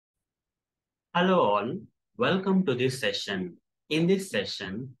Hello all, welcome to this session. In this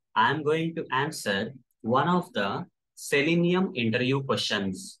session, I am going to answer one of the Selenium interview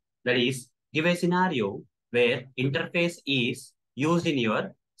questions. That is, give a scenario where interface is used in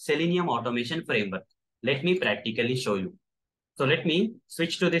your Selenium automation framework. Let me practically show you. So let me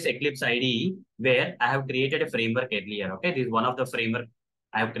switch to this Eclipse IDE where I have created a framework earlier. Okay, this is one of the framework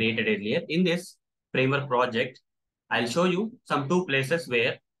I have created earlier. In this framework project, I'll show you some two places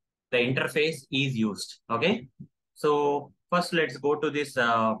where the interface is used. Okay, so first let's go to this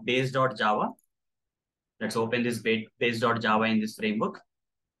base.java. Let's open this base.java in this framework.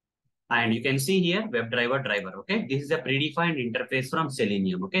 And you can see here WebDriver. Okay, this is a predefined interface from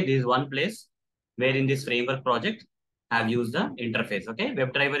Selenium. Okay, this is one place where in this framework project I've used the interface. Okay,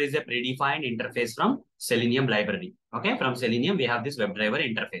 WebDriver is a predefined interface from Selenium library. Okay, from Selenium we have this WebDriver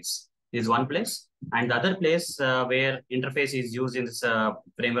interface. This is one place, and the other place where interface is used in this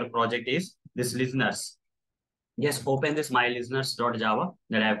framework project is this listeners. Just open this my listeners.java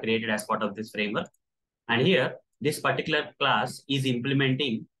that I have created as part of this framework. And here, this particular class is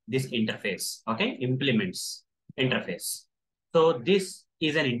implementing this interface, okay? Implements interface. So this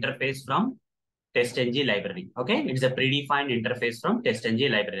is an interface from TestNG library, okay? It's a predefined interface from TestNG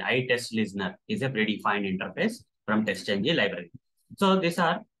library. iTestListener is a predefined interface from TestNG library. So these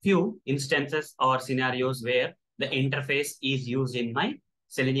are few instances or scenarios where the interface is used in my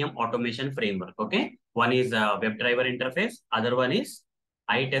Selenium automation framework, okay? One is a WebDriver interface, other one is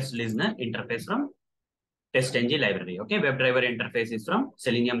iTestListener interface from TestNG library. Okay, WebDriver interface is from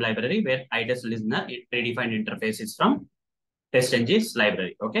Selenium library, where iTestListener predefined interface is from TestNG's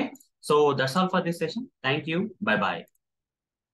library. Okay, so that's all for this session. Thank you. Bye bye.